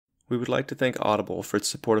We would like to thank Audible for its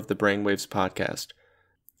support of the Brainwaves podcast.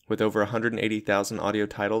 With over 180,000 audio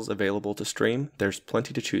titles available to stream, there's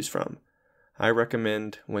plenty to choose from. I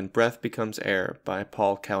recommend When Breath Becomes Air by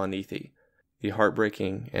Paul Kalanithi, the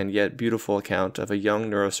heartbreaking and yet beautiful account of a young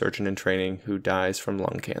neurosurgeon in training who dies from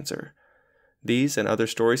lung cancer. These and other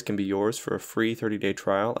stories can be yours for a free 30-day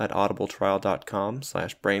trial at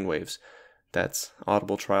audibletrial.com/brainwaves. That's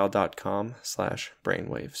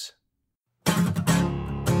audibletrial.com/brainwaves.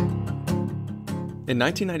 In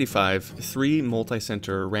 1995, 3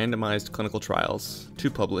 multi-center randomized clinical trials, 2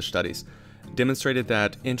 published studies, demonstrated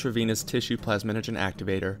that intravenous tissue plasminogen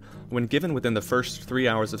activator, when given within the first 3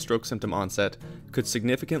 hours of stroke symptom onset, could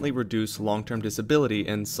significantly reduce long-term disability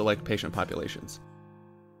in select patient populations.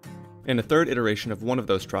 In a third iteration of one of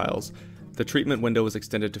those trials, the treatment window was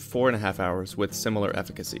extended to 4.5 hours with similar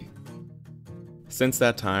efficacy. Since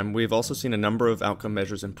that time, we've also seen a number of outcome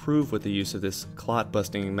measures improve with the use of this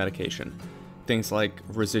clot-busting medication. Things like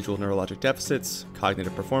residual neurologic deficits,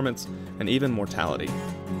 cognitive performance, and even mortality.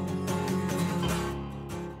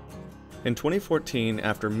 In 2014,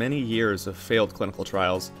 after many years of failed clinical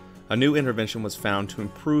trials, a new intervention was found to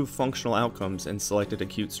improve functional outcomes in selected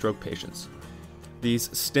acute stroke patients.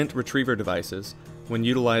 These stent retriever devices, when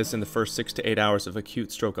utilized in the first 6 to 8 hours of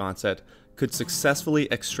acute stroke onset, could successfully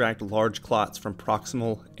extract large clots from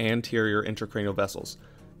proximal anterior intracranial vessels,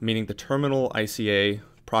 meaning the terminal ICA,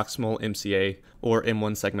 proximal MCA, or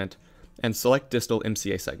M1 segment, and select distal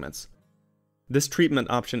MCA segments. This treatment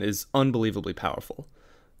option is unbelievably powerful,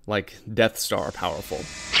 like Death Star powerful.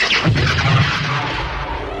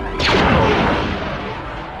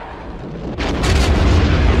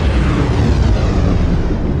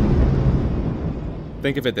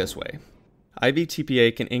 Think of it this way. IV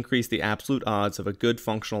tPA can increase the absolute odds of a good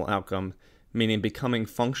functional outcome, meaning becoming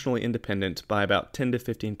functionally independent by about 10 to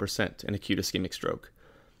 15% in acute ischemic stroke.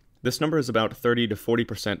 This number is about 30 to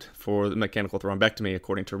 40% for the mechanical thrombectomy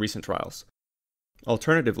according to recent trials.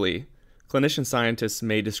 Alternatively, clinician scientists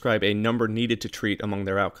may describe a number needed to treat among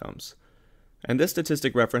their outcomes. And this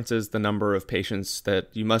statistic references the number of patients that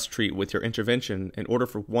you must treat with your intervention in order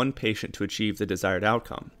for one patient to achieve the desired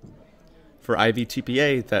outcome. For IV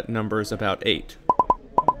tPA, that number is about 8.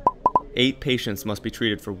 8 patients must be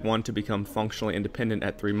treated for one to become functionally independent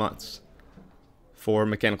at 3 months. For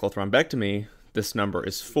mechanical thrombectomy, this number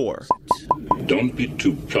is 4. Don't be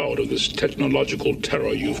too proud of this technological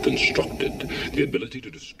terror you've constructed. The ability to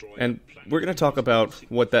destroy... And we're going to talk about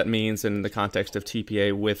what that means in the context of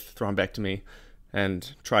tPA with thrombectomy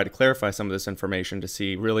and try to clarify some of this information to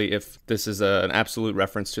see really if this is an absolute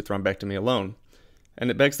reference to thrombectomy alone. And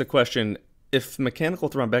it begs the question, if mechanical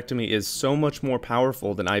thrombectomy is so much more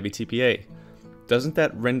powerful than IV tPA, doesn't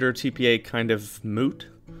that render tPA kind of moot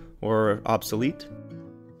or obsolete?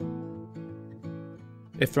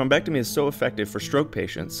 If thrombectomy is so effective for stroke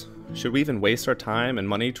patients, should we even waste our time and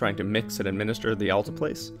money trying to mix and administer the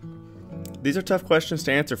alteplase? These are tough questions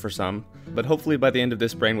to answer for some, but hopefully by the end of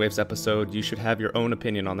this Brainwaves episode, you should have your own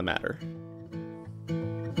opinion on the matter.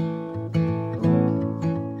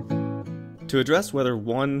 To address whether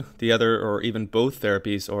one, the other, or even both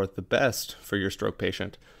therapies are the best for your stroke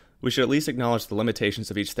patient, we should at least acknowledge the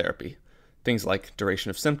limitations of each therapy. Things like duration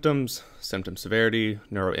of symptoms, symptom severity,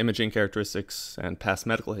 neuroimaging characteristics, and past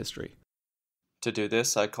medical history. To do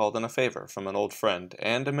this, I called in a favor from an old friend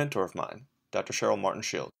and a mentor of mine, Dr. Sheryl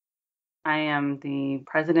Martin-Schild. I am the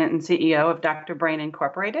president and CEO of Dr. Brain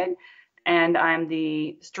Incorporated, and I'm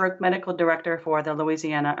the stroke medical director for the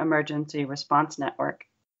Louisiana Emergency Response Network.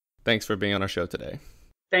 Thanks for being on our show today.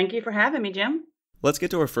 Thank you for having me, Jim. Let's get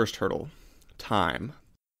to our first hurdle, time.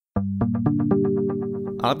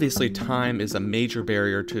 Obviously, time is a major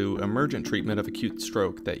barrier to emergent treatment of acute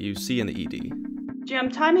stroke that you see in the ED.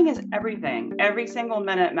 Jim, timing is everything. Every single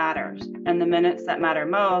minute matters, and the minutes that matter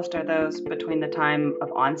most are those between the time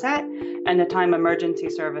of onset and the time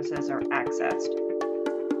emergency services are accessed.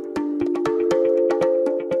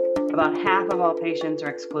 About half of all patients are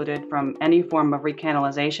excluded from any form of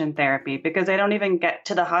recanalization therapy because they don't even get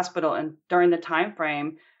to the hospital during the time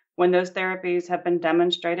frame when those therapies have been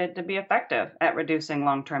demonstrated to be effective at reducing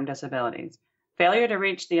long-term disabilities. Failure to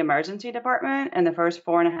reach the emergency department in the first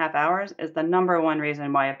 4.5 hours is the #1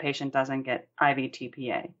 reason why a patient doesn't get IV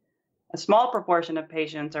tPA. A small proportion of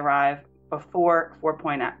patients arrive before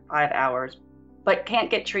 4.5 hours, but can't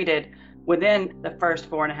get treated within the first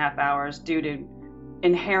 4.5 hours due to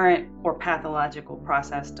inherent or pathological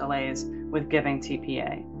process delays with giving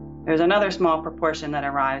tPA. There's another small proportion that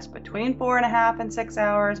arrives between 4.5 and 6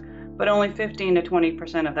 hours, but only 15 to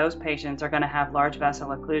 20% of those patients are going to have large vessel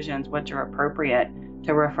occlusions, which are appropriate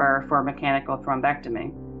to refer for mechanical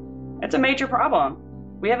thrombectomy. It's a major problem.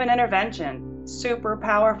 We have an intervention, super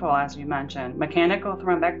powerful, as you mentioned, mechanical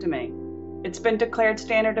thrombectomy. It's been declared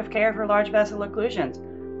standard of care for large vessel occlusions,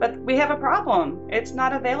 but we have a problem. It's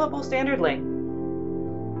not available standardly.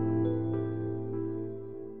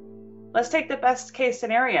 Let's take the best case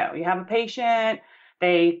scenario. You have a patient,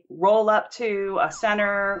 they roll up to a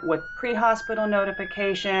center with pre-hospital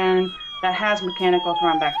notification that has mechanical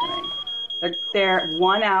thrombectomy. They're there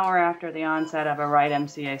 1 hour after the onset of a right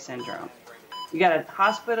MCA syndrome. You got a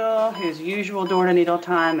hospital whose usual door-to-needle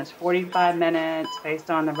time is 45 minutes based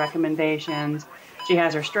on the recommendations. She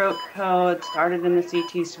has her stroke code, started in the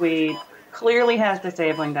CT suite, clearly has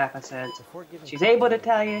disabling deficits. She's able to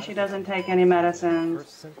tell you she doesn't take any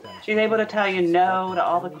medicines. She's able to tell you no to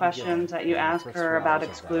all the questions that you ask her about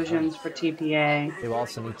exclusions for tPA. They will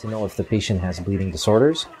also need to know if the patient has bleeding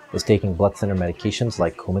disorders, is taking blood thinner medications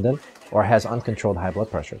like Coumadin, or has uncontrolled high blood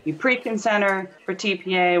pressure. You pre-consent her for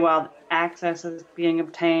tPA while access is being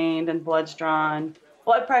obtained and blood's drawn.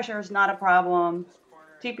 Blood pressure is not a problem.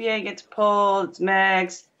 tPA gets pulled, it's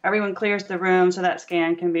mixed, everyone clears the room so that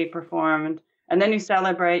scan can be performed. And then you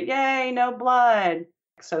celebrate, yay, no blood.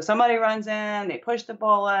 So somebody runs in, they push the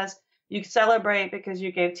bolus. You celebrate because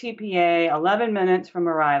you gave tPA 11 minutes from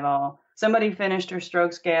arrival. Somebody finished her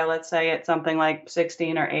stroke scale, let's say it's something like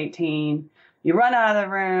 16 or 18. You run out of the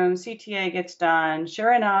room, CTA gets done.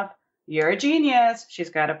 Sure enough, you're a genius.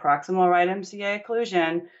 She's got a proximal right MCA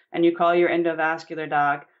occlusion, and you call your endovascular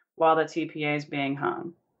doc while the tPA is being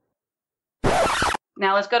hung.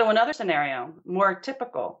 Now let's go to another scenario, more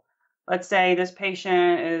typical. Let's say this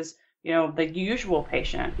patient is, the usual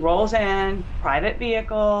patient, rolls in, private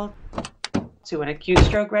vehicle, to an acute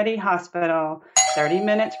stroke-ready hospital, 30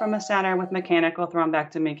 minutes from a center with mechanical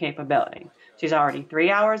thrombectomy capability. She's already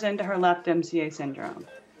 3 hours into her left MCA syndrome.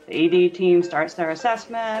 The ED team starts their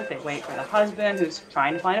assessment. They wait for the husband who's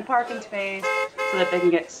trying to find a parking space so that they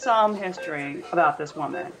can get some history about this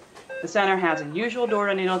woman. The center has a usual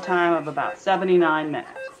door-to-needle time of about 79 minutes.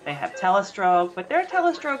 They have telestroke, but their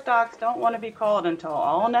telestroke docs don't want to be called until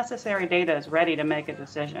all necessary data is ready to make a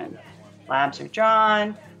decision. Labs are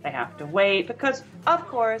drawn. They have to wait because, of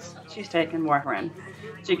course, she's taking warfarin.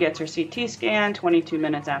 She gets her CT scan 22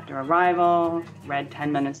 minutes after arrival, read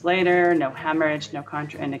 10 minutes later, no hemorrhage, no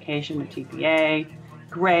contraindication of tPA.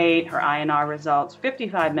 Great, her INR results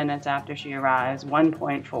 55 minutes after she arrives,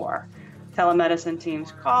 1.4. Telemedicine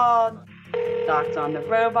team's called, doc's on the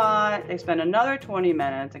robot. They spend another 20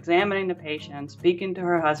 minutes examining the patient, speaking to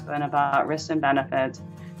her husband about risks and benefits.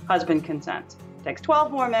 Husband consents. Takes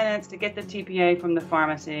 12 more minutes to get the tPA from the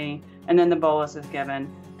pharmacy, and then the bolus is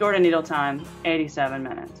given. Door-to-needle time, 87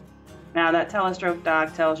 minutes. Now that telestroke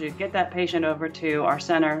doc tells you, get that patient over to our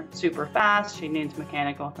center super fast. She needs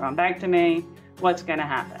mechanical thrombectomy. What's going to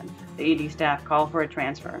happen? The ED staff call for a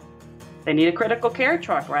transfer. They need a critical care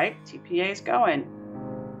truck, right? tPA's going.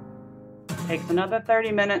 Takes another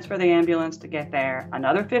 30 minutes for the ambulance to get there,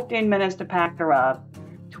 another 15 minutes to pack her up,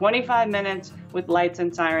 25 minutes with lights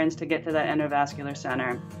and sirens to get to that endovascular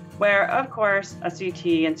center, where, of course, a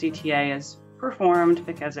CT and CTA is performed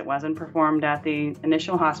because it wasn't performed at the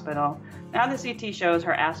initial hospital. Now the CT shows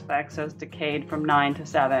her aspects has decayed from 9 to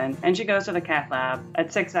 7, and she goes to the cath lab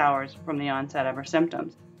at 6 hours from the onset of her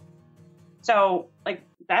symptoms. So,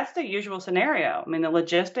 that's the usual scenario. I mean, the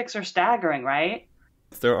logistics are staggering, right?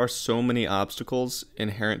 There are so many obstacles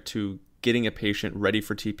inherent to getting a patient ready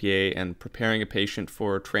for tPA and preparing a patient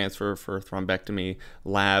for transfer for thrombectomy,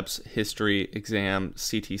 labs, history, exam,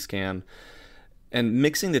 CT scan. And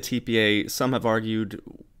mixing the tPA, some have argued,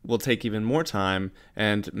 will take even more time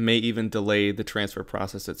and may even delay the transfer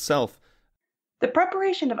process itself. The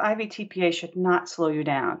preparation of IV tPA should not slow you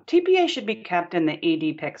down. tPA should be kept in the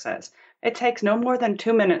ED pyxis. It takes no more than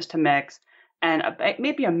 2 minutes to mix and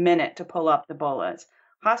maybe a minute to pull up the bolus.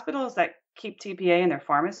 Hospitals that keep tPA in their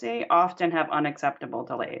pharmacy often have unacceptable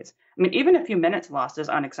delays. I mean, even a few minutes lost is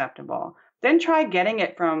unacceptable. Then try getting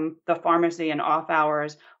it from the pharmacy in off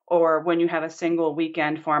hours or when you have a single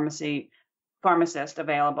weekend pharmacist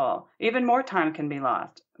available. Even more time can be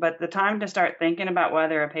lost. But the time to start thinking about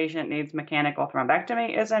whether a patient needs mechanical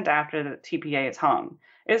thrombectomy isn't after the tPA is hung.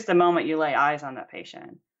 It's the moment you lay eyes on the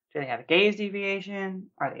patient. Do they have a gaze deviation?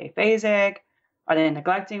 Are they aphasic? Are they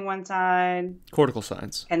neglecting one side? Cortical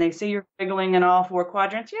signs. Can they see you're wiggling in all 4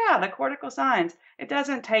 quadrants? Yeah, the cortical signs. It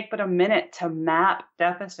doesn't take but a minute to map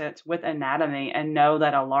deficits with anatomy and know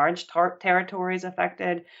that a large territory is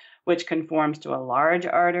affected, which conforms to a large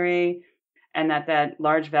artery, and that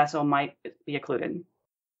large vessel might be occluded.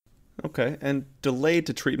 Okay, and delay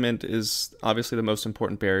to treatment is obviously the most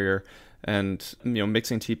important barrier, and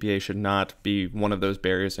mixing tPA should not be one of those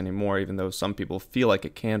barriers anymore, even though some people feel like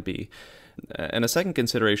it can be. And a second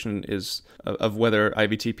consideration is of whether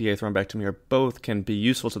IV tPA thrombectomy or both can be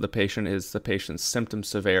useful to the patient is the patient's symptom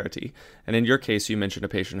severity. And in your case, you mentioned a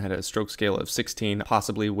patient had a stroke scale of 16,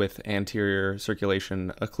 possibly with anterior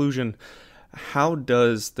circulation occlusion. How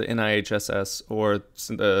does the NIHSS or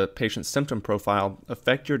the patient's symptom profile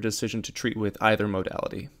affect your decision to treat with either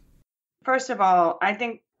modality? First of all, I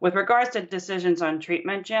think with regards to decisions on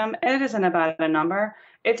treatment, Jim, it isn't about a number.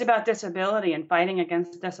 It's about disability and fighting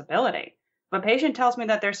against disability. If a patient tells me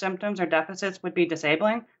that their symptoms or deficits would be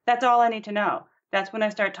disabling, that's all I need to know. That's when I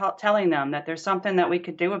start telling them that there's something that we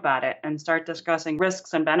could do about it and start discussing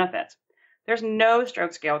risks and benefits. There's no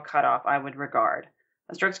stroke scale cutoff I would regard.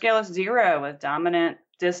 A stroke scale of 0 with dominant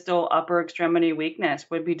distal upper extremity weakness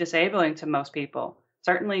would be disabling to most people,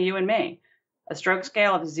 certainly you and me. A stroke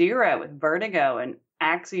scale of 0 with vertigo and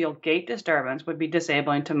axial gait disturbance would be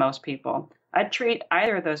disabling to most people. I'd treat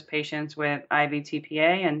either of those patients with IV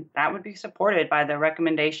tPA, and that would be supported by the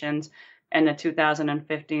recommendations in the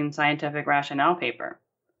 2015 scientific rationale paper.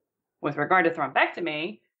 With regard to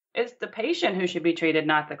thrombectomy, it's the patient who should be treated,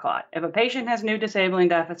 not the clot. If a patient has new disabling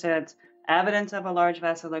deficits, evidence of a large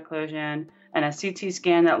vessel occlusion, and a CT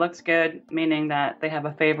scan that looks good, meaning that they have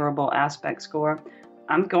a favorable aspect score,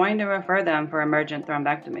 I'm going to refer them for emergent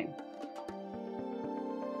thrombectomy.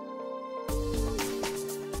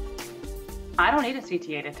 I don't need a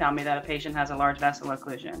CTA to tell me that a patient has a large vessel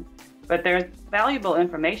occlusion, but there's valuable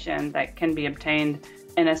information that can be obtained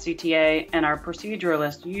in a CTA, and our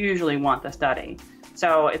proceduralists usually want the study.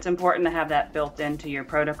 So it's important to have that built into your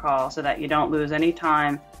protocol so that you don't lose any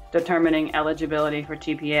time determining eligibility for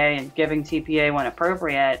tPA and giving tPA when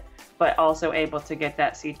appropriate, but also able to get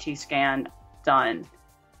that CT scan done.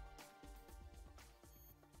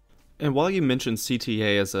 And while you mentioned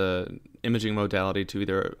CTA as a imaging modality to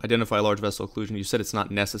either identify large vessel occlusion, you said it's not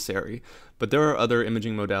necessary, but there are other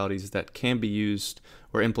imaging modalities that can be used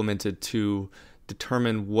or implemented to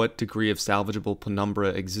determine what degree of salvageable penumbra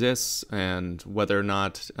exists and whether or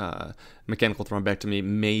not mechanical thrombectomy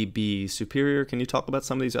may be superior. Can you talk about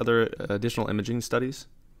some of these other additional imaging studies?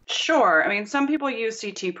 Sure. I mean, some people use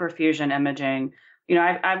CT perfusion imaging. You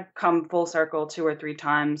know, I've come full circle 2 or 3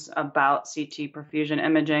 times about CT perfusion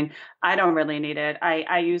imaging. I don't really need it.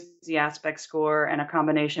 I use the aspect score and a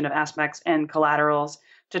combination of aspects and collaterals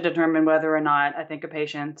to determine whether or not I think a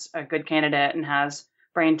patient's a good candidate and has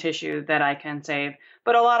brain tissue that I can save.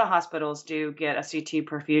 But a lot of hospitals do get a CT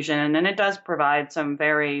perfusion, and it does provide some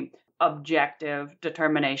very objective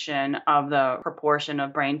determination of the proportion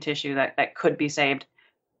of brain tissue that could be saved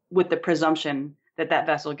with the presumption that that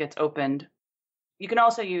vessel gets opened. You can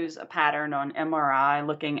also use a pattern on MRI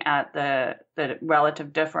looking at the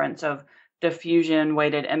relative difference of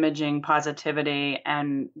diffusion-weighted imaging positivity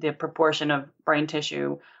and the proportion of brain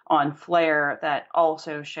tissue on FLAIR that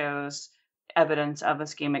also shows evidence of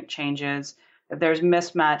ischemic changes. If there's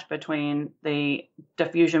mismatch between the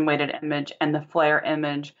diffusion-weighted image and the FLAIR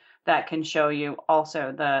image, that can show you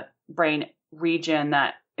also the brain region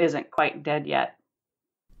that isn't quite dead yet.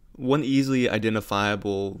 One easily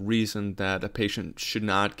identifiable reason that a patient should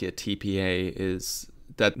not get tPA is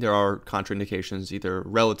that there are contraindications, either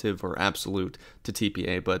relative or absolute, to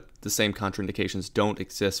tPA, but the same contraindications don't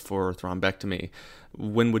exist for thrombectomy.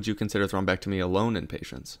 When would you consider thrombectomy alone in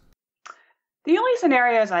patients? The only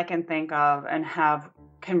scenarios I can think of and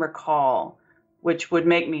can recall, which would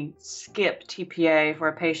make me skip tPA for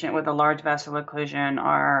a patient with a large vessel occlusion,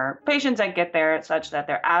 are patients that get there such that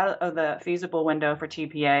they're out of the feasible window for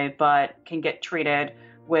tPA, but can get treated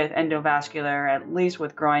with endovascular, at least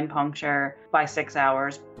with groin puncture, by 6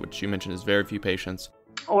 hours. Which you mentioned is very few patients.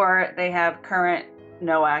 Or they have current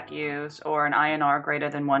NOAC use or an INR greater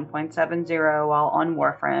than 1.70 while on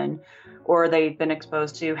warfarin, or they've been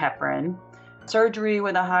exposed to heparin. Surgery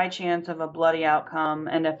with a high chance of a bloody outcome,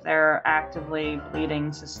 and if they're actively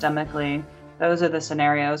bleeding systemically, those are the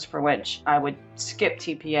scenarios for which I would skip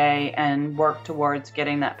tPA and work towards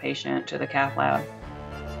getting that patient to the cath lab.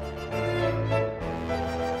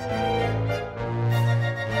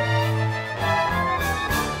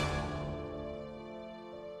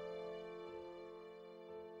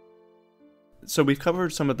 So we've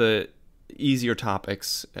covered some of the easier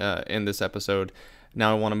topics in this episode.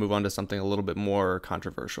 Now I want to move on to something a little bit more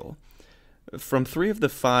controversial. From 3 of the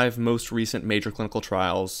 5 most recent major clinical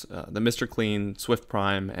trials, the Mr. Clean, Swift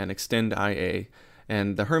Prime, and Extend IA,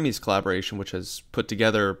 and the Hermes collaboration, which has put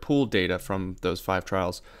together pooled data from those 5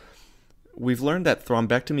 trials, we've learned that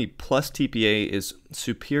thrombectomy plus tPA is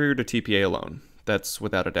superior to tPA alone. That's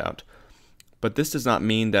without a doubt. But this does not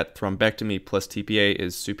mean that thrombectomy plus tPA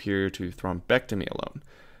is superior to thrombectomy alone.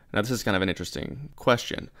 Now, this is kind of an interesting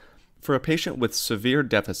question. For a patient with severe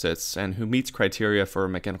deficits and who meets criteria for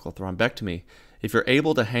mechanical thrombectomy, if you're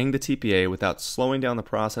able to hang the tPA without slowing down the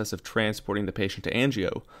process of transporting the patient to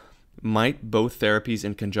angio, might both therapies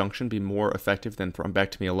in conjunction be more effective than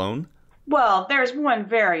thrombectomy alone? Well, there's one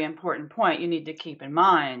very important point you need to keep in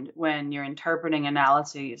mind when you're interpreting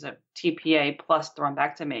analyses of tPA plus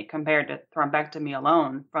thrombectomy compared to thrombectomy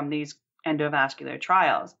alone from these endovascular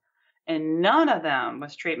trials. And none of them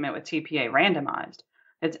was treatment with tPA randomized.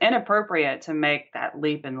 It's inappropriate to make that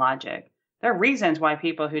leap in logic. There are reasons why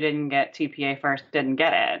people who didn't get tPA first didn't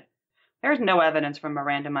get it. There's no evidence from a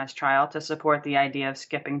randomized trial to support the idea of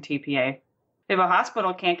skipping tPA. If a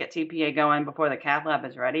hospital can't get tPA going before the cath lab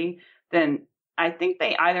is ready, then I think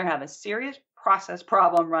they either have a serious process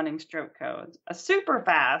problem running stroke codes, a super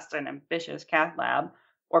fast and ambitious cath lab,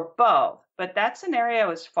 or both. But that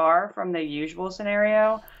scenario is far from the usual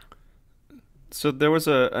scenario. So there was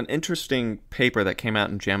an interesting paper that came out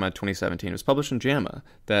in JAMA 2017. It was published in JAMA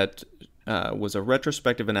that was a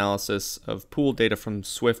retrospective analysis of pooled data from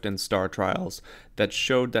SWIFT and STAR trials that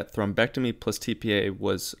showed that thrombectomy plus tPA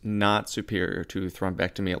was not superior to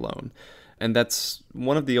thrombectomy alone. And that's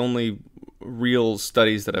one of the only real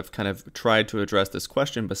studies that have kind of tried to address this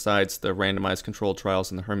question besides the randomized controlled trials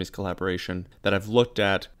in the Hermes collaboration that have looked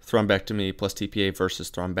at thrombectomy plus tPA versus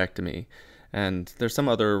thrombectomy. And there's some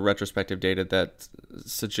other retrospective data that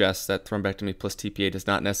suggests that thrombectomy plus tPA does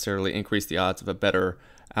not necessarily increase the odds of a better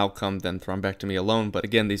outcome than thrombectomy alone. But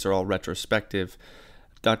again, these are all retrospective.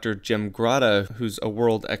 Dr. Jim Grotta, who's a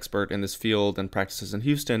world expert in this field and practices in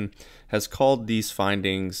Houston, has called these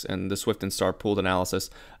findings and the SWIFT and STAR pooled analysis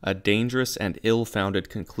a dangerous and ill-founded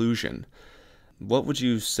conclusion. What would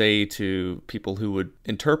you say to people who would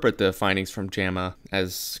interpret the findings from JAMA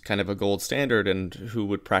as kind of a gold standard and who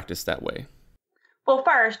would practice that way? Well,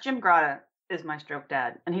 first, Jim Grotta is my stroke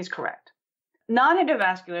dad, and he's correct.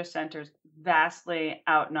 Non-endovascular centers vastly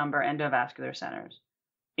outnumber endovascular centers.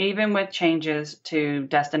 Even with changes to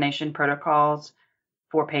destination protocols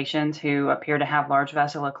for patients who appear to have large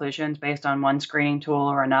vessel occlusions based on one screening tool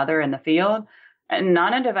or another in the field, and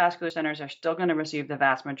non-endovascular centers are still going to receive the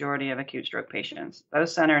vast majority of acute stroke patients.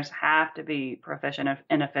 Those centers have to be proficient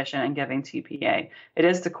and efficient in giving tPA. It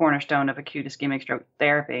is the cornerstone of acute ischemic stroke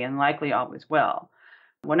therapy and likely always will.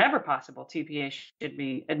 Whenever possible, tPA should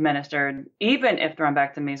be administered, even if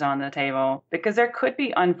thrombectomy is on the table, because there could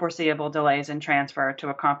be unforeseeable delays in transfer to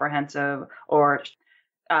a comprehensive or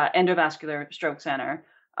endovascular stroke center.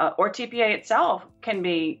 Or tPA itself can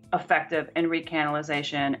be effective in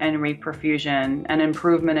recanalization and reperfusion and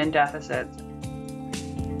improvement in deficits.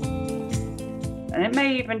 And it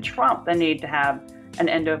may even trump the need to have an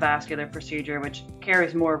endovascular procedure, which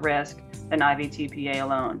carries more risk than IV tPA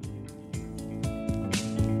alone.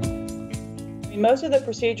 Most of the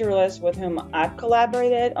proceduralists with whom I've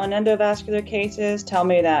collaborated on endovascular cases tell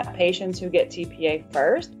me that patients who get tPA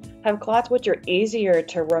first have clots which are easier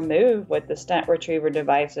to remove with the stent retriever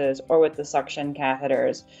devices or with the suction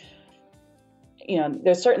catheters.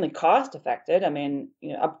 They're certainly cost affected.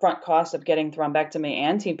 Upfront cost of getting thrombectomy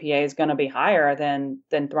and tPA is going to be higher than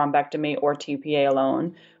thrombectomy or tPA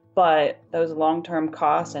alone. But those long-term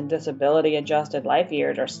costs and disability adjusted life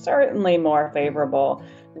years are certainly more favorable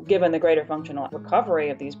given the greater functional recovery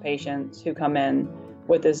of these patients who come in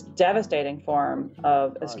with this devastating form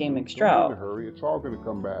of ischemic stroke. Don't hurry, it's all going to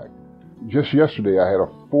come back. Just yesterday I had a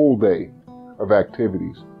full day of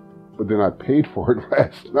activities, but then I paid for it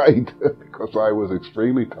last night because I was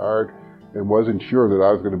extremely tired and wasn't sure that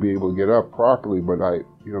I was going to be able to get up properly. But the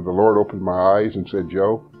Lord opened my eyes and said,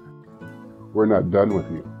 "Joe, we're not done with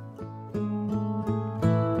you."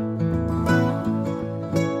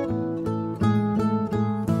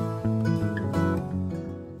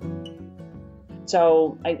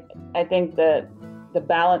 So I think that the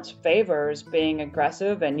balance favors being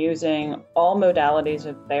aggressive and using all modalities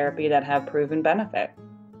of therapy that have proven benefit.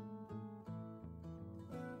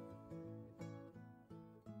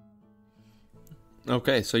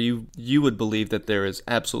 Okay, so you would believe that there is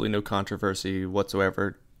absolutely no controversy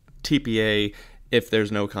whatsoever, tPA if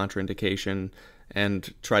there's no contraindication,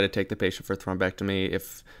 and try to take the patient for thrombectomy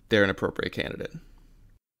if they're an appropriate candidate.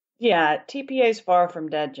 Yeah, tPA is far from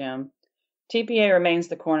dead, Jim. tPA remains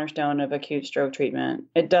the cornerstone of acute stroke treatment.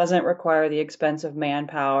 It doesn't require the expensive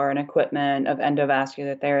manpower and equipment of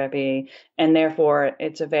endovascular therapy, and therefore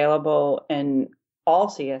it's available in all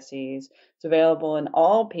CSCs, it's available in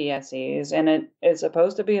all PSCs, and it is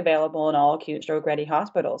supposed to be available in all acute stroke-ready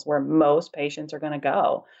hospitals where most patients are going to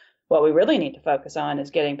go. What we really need to focus on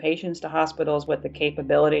is getting patients to hospitals with the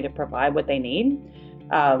capability to provide what they need.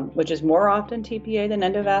 which is more often tPA than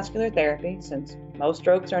endovascular therapy, since most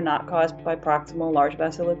strokes are not caused by proximal large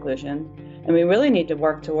vessel occlusion. And we really need to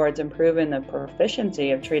work towards improving the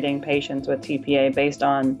proficiency of treating patients with tPA based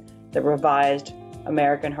on the revised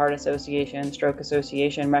American Heart Association, Stroke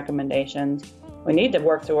Association recommendations. We need to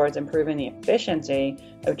work towards improving the efficiency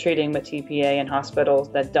of treating with tPA in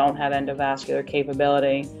hospitals that don't have endovascular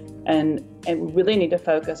capability. And we really need to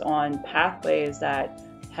focus on pathways that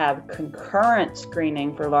have concurrent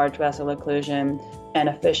screening for large vessel occlusion and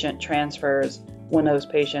efficient transfers when those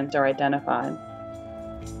patients are identified.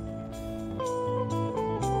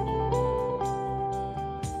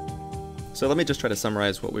 So let me just try to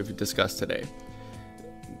summarize what we've discussed today.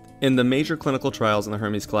 In the major clinical trials in the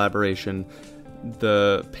Hermes collaboration,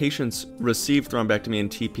 the patients received thrombectomy and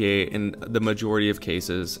tPA in the majority of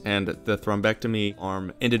cases, and the thrombectomy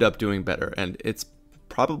arm ended up doing better. And it's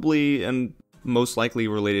probably and most likely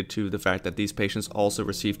related to the fact that these patients also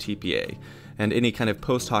received tPA. And any kind of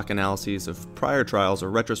post hoc analyses of prior trials or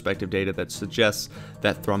retrospective data that suggests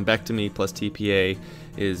that thrombectomy plus tPA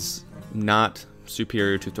is not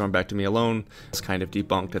superior to thrombectomy alone is kind of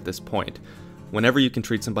debunked at this point. Whenever you can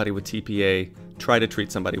treat somebody with tPA, try to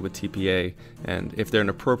treat somebody with tPA, and if they're an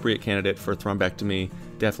appropriate candidate for thrombectomy,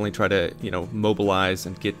 definitely try to, mobilize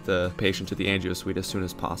and get the patient to the angio suite as soon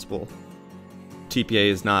as possible. tPA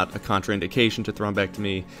is not a contraindication to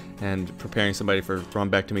thrombectomy, and preparing somebody for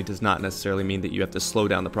thrombectomy does not necessarily mean that you have to slow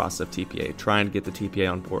down the process of tPA. Try and get the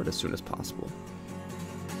tPA on board as soon as possible.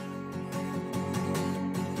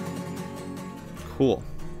 Cool.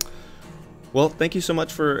 Well, thank you so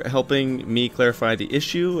much for helping me clarify the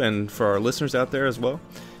issue and for our listeners out there as well.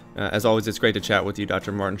 As always, it's great to chat with you,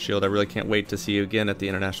 Dr. Martin-Schild. I really can't wait to see you again at the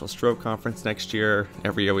International Stroke Conference next year.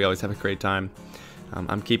 Every year we always have a great time.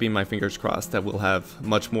 I'm keeping my fingers crossed that we'll have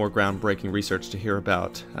much more groundbreaking research to hear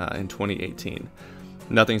about in 2018.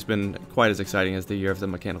 Nothing's been quite as exciting as the year of the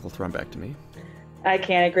mechanical thrombectomy. I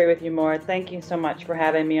can't agree with you more. Thank you so much for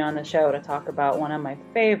having me on the show to talk about one of my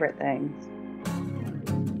favorite things.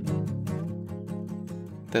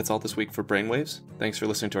 That's all this week for Brainwaves. Thanks for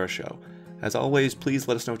listening to our show. As always, please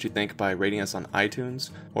let us know what you think by rating us on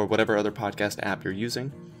iTunes or whatever other podcast app you're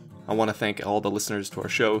using. I want to thank all the listeners to our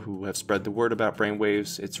show who have spread the word about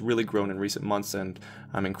Brainwaves. It's really grown in recent months, and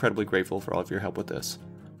I'm incredibly grateful for all of your help with this.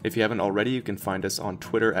 If you haven't already, you can find us on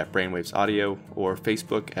Twitter at Brainwaves Audio or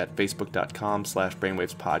Facebook at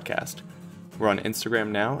facebook.com/brainwavespodcast. We're on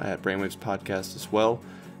Instagram now at Brainwaves Podcast as well.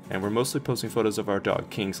 And we're mostly posting photos of our dog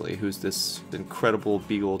Kingsley, who's this incredible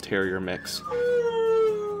Beagle Terrier mix.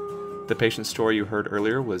 The patient story you heard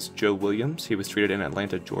earlier was Joe Williams. He was treated in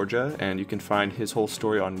Atlanta, Georgia, and you can find his whole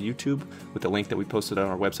story on YouTube with the link that we posted on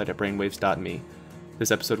our website at brainwaves.me.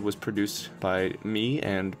 This episode was produced by me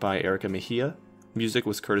and by Erica Mejia. Music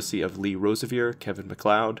was courtesy of Lee Rosevier, Kevin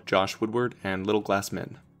MacLeod, Josh Woodward, and Little Glass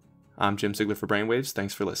Men. I'm Jim Sigler for Brainwaves.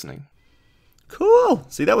 Thanks for listening. Cool!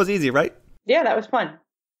 See, that was easy, right? Yeah, that was fun.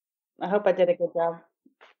 I hope I did a good job.